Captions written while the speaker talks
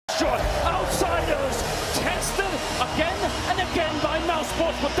shot. Outsiders tested again and again by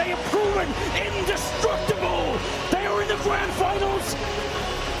Mousesports, but they have proven indestructible. They are in the grand finals.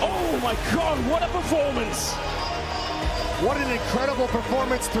 Oh my God, what a performance. What an incredible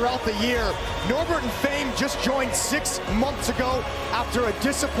performance throughout the year. Norbert and Fame just joined 6 months ago after a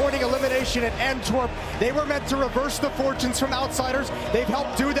disappointing elimination at Antwerp. They were meant to reverse the fortunes from Outsiders. They've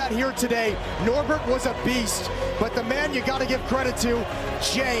helped do that here today. Norbert was a beast, but the man you gotta give credit to,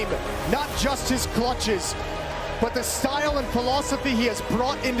 James, not just his clutches, but the style and philosophy he has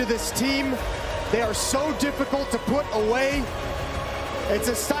brought into this team. They are so difficult to put away. It's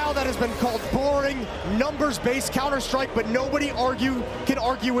a style that has been called boring, numbers-based Counter-Strike, but nobody can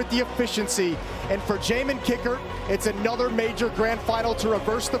argue with the efficiency. And for Jamin Kickert, it's another major grand final to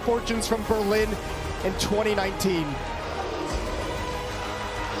reverse the fortunes from Berlin in 2019.